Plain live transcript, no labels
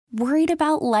Worried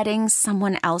about letting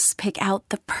someone else pick out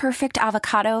the perfect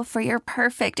avocado for your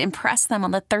perfect impress them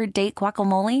on the third date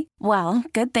guacamole? Well,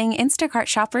 good thing Instacart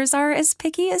shoppers are as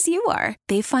picky as you are.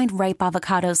 They find ripe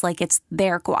avocados like it's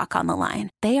their guac on the line.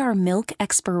 They are milk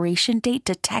expiration date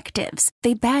detectives.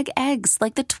 They bag eggs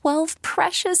like the 12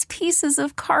 precious pieces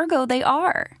of cargo they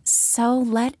are. So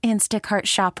let Instacart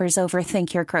shoppers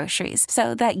overthink your groceries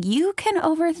so that you can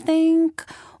overthink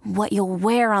what you'll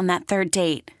wear on that third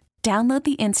date. Download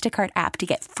the Instacart app to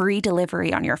get free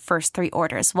delivery on your first 3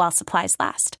 orders while supplies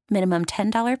last. Minimum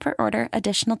 $10 per order.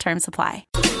 Additional terms apply.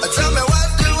 Tell me what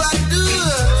do I do?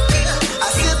 I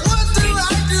said, what do I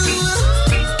do?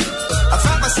 I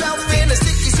find myself in a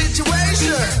sticky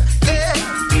situation.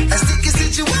 Yeah, a sticky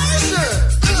situation.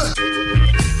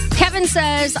 Kevin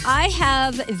says, I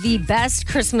have the best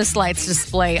Christmas lights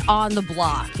display on the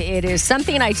block. It is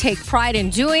something I take pride in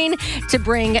doing to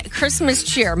bring Christmas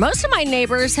cheer. Most of my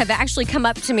neighbors have actually come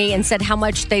up to me and said how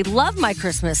much they love my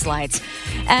Christmas lights.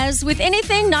 As with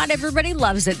anything, not everybody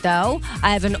loves it, though.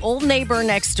 I have an old neighbor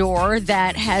next door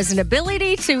that has an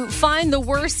ability to find the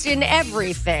worst in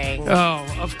everything. Oh,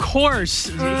 of course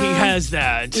he has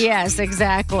that. Yes,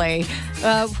 exactly.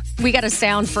 We got a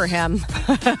sound for him.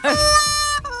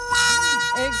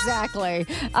 Exactly.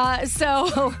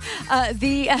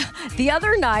 The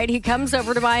other night, he comes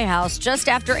over to my house just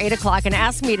after 8 o'clock and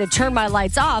asks me to turn my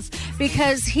lights off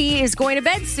because he is going to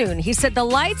bed soon. He said the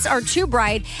lights are too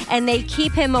bright and they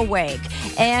keep him awake.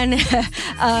 And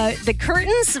the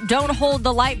curtains don't hold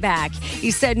the light back.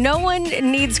 He said no one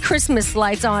needs Christmas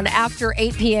lights on after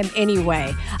 8 p.m.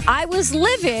 anyway. I was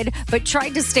livid, but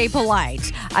tried to stay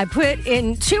polite. I put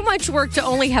in too much work to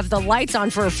only have the lights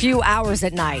on for a few hours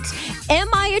at night. Am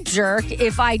I a jerk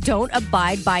if I don't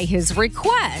abide by his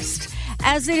request?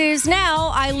 As it is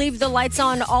now, I leave the lights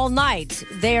on all night.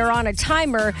 They are on a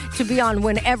timer to be on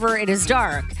whenever it is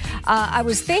dark. I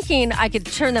was thinking I could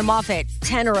turn them off at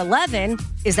 10 or 11.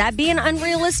 Is that being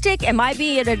unrealistic? Am I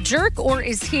being a jerk or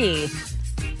is he?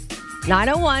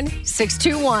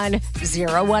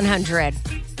 901-621-0100.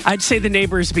 I'd say the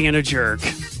neighbor's being a jerk.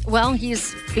 Well,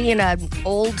 he's being an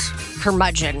old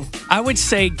curmudgeon. I would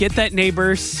say get that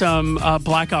neighbor some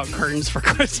blackout curtains for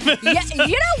Christmas. Yeah,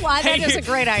 you know what? That is a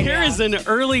great idea. Here is an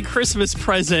early Christmas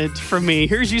present from me.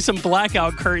 Here's you some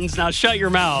blackout curtains. Now shut your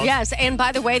mouth. Yes, and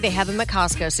by the way, they have them at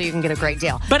Costco, so you can get a great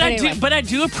deal. But I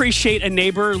do appreciate a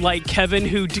neighbor like Kevin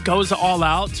who goes all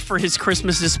out for his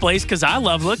Christmas displays because I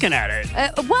love looking at it.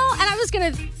 Well, and I was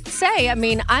going to say, I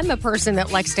mean, I'm a person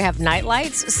that likes to have night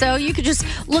lights, so you could just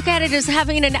look at it as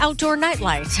having an outdoor night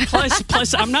light.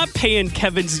 Plus, I'm not paying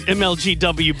Kevin's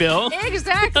MLGW bill.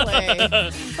 Exactly.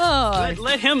 Oh.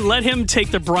 Let him take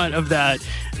the brunt of that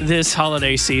this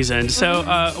holiday season. So,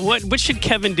 what should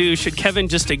Kevin do? Should Kevin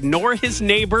just ignore his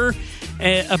neighbor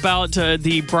about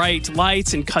the bright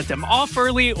lights and cut them off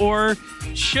early, or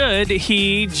should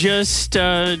he just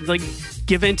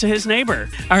give in to his neighbor?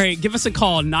 All right, give us a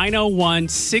call,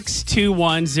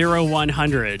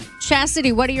 901-621-0100.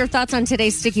 Chastity, what are your thoughts on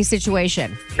today's sticky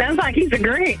situation? Sounds like he's a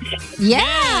Grinch.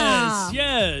 Yeah.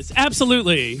 Yes,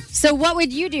 absolutely. So what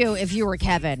would you do if you were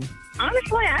Kevin?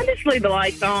 Honestly, I just leave the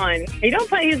lights on. He don't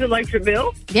pay his electric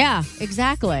bill. Yeah,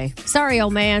 exactly. Sorry,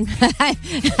 old man.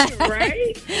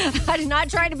 Right? I did not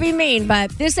try to be mean,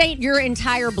 but this ain't your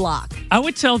entire block. I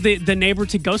would tell the neighbor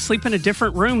to go sleep in a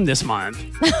different room this month.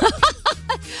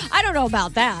 I don't know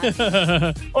about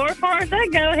that. Or as far as that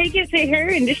go, he can sit here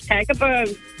and just tack up a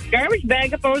garbage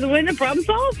bag up over the window, problem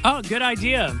solved. Oh, good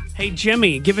idea. Hey,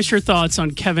 Jimmy, give us your thoughts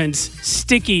on Kevin's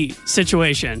sticky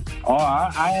situation. Oh,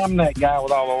 I am that guy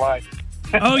with all the lights.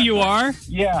 Oh, you are?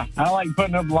 Yeah, I like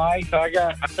putting up lights. I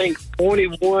got, I think,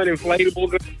 21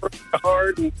 inflatables in the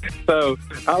yard, and so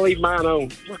I leave mine on.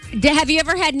 Have you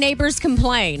ever had neighbors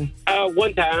complain?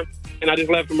 One time, and I just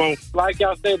left them on. Like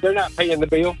y'all said, they're not paying the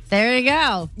bill. There you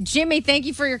go. Jimmy, thank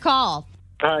you for your call.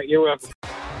 All right, you're welcome.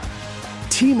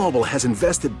 T-Mobile has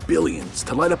invested billions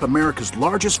to light up America's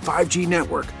largest 5G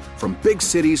network, from big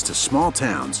cities to small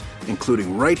towns,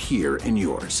 including right here in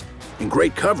yours. And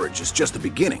great coverage is just the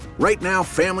beginning. Right now,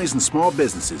 families and small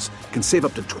businesses can save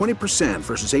up to 20%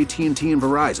 versus AT&T and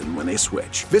Verizon when they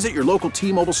switch. Visit your local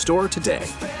T-Mobile store today.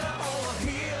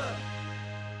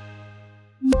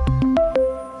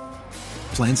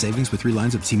 Plan savings with 3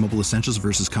 lines of T-Mobile Essentials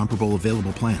versus comparable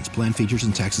available plans. Plan features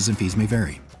and taxes and fees may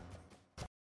vary.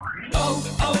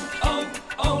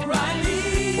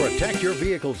 O'Reilly. For a Protect your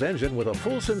vehicle's engine with a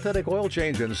full synthetic oil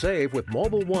change and save with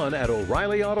Mobile One at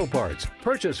O'Reilly Auto Parts.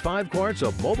 Purchase 5 quarts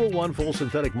of Mobile One full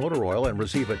synthetic motor oil and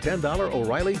receive a $10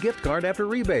 O'Reilly gift card after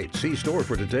rebate. See store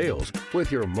for details.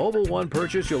 With your Mobile One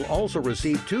purchase, you'll also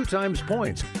receive 2 times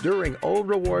points during O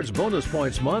Rewards Bonus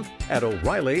Points Month at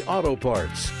O'Reilly Auto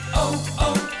Parts.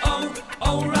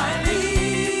 O'Reilly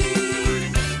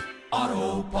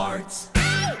Auto Parts.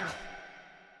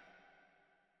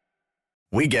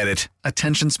 We get it.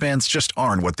 Attention spans just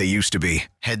aren't what they used to be.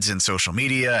 Heads in social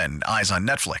media and eyes on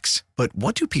Netflix. But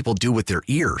what do people do with their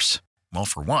ears? Well,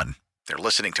 for one, they're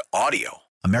listening to audio.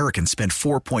 Americans spend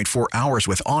 4.4 hours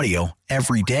with audio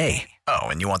every day. Oh,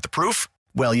 and you want the proof?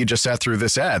 Well, you just sat through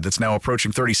this ad that's now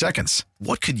approaching 30 seconds.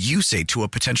 What could you say to a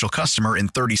potential customer in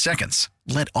 30 seconds?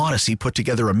 Let Odyssey put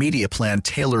together a media plan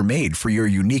tailor-made for your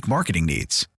unique marketing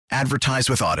needs. Advertise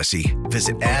with Odyssey.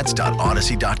 Visit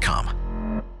ads.odyssey.com.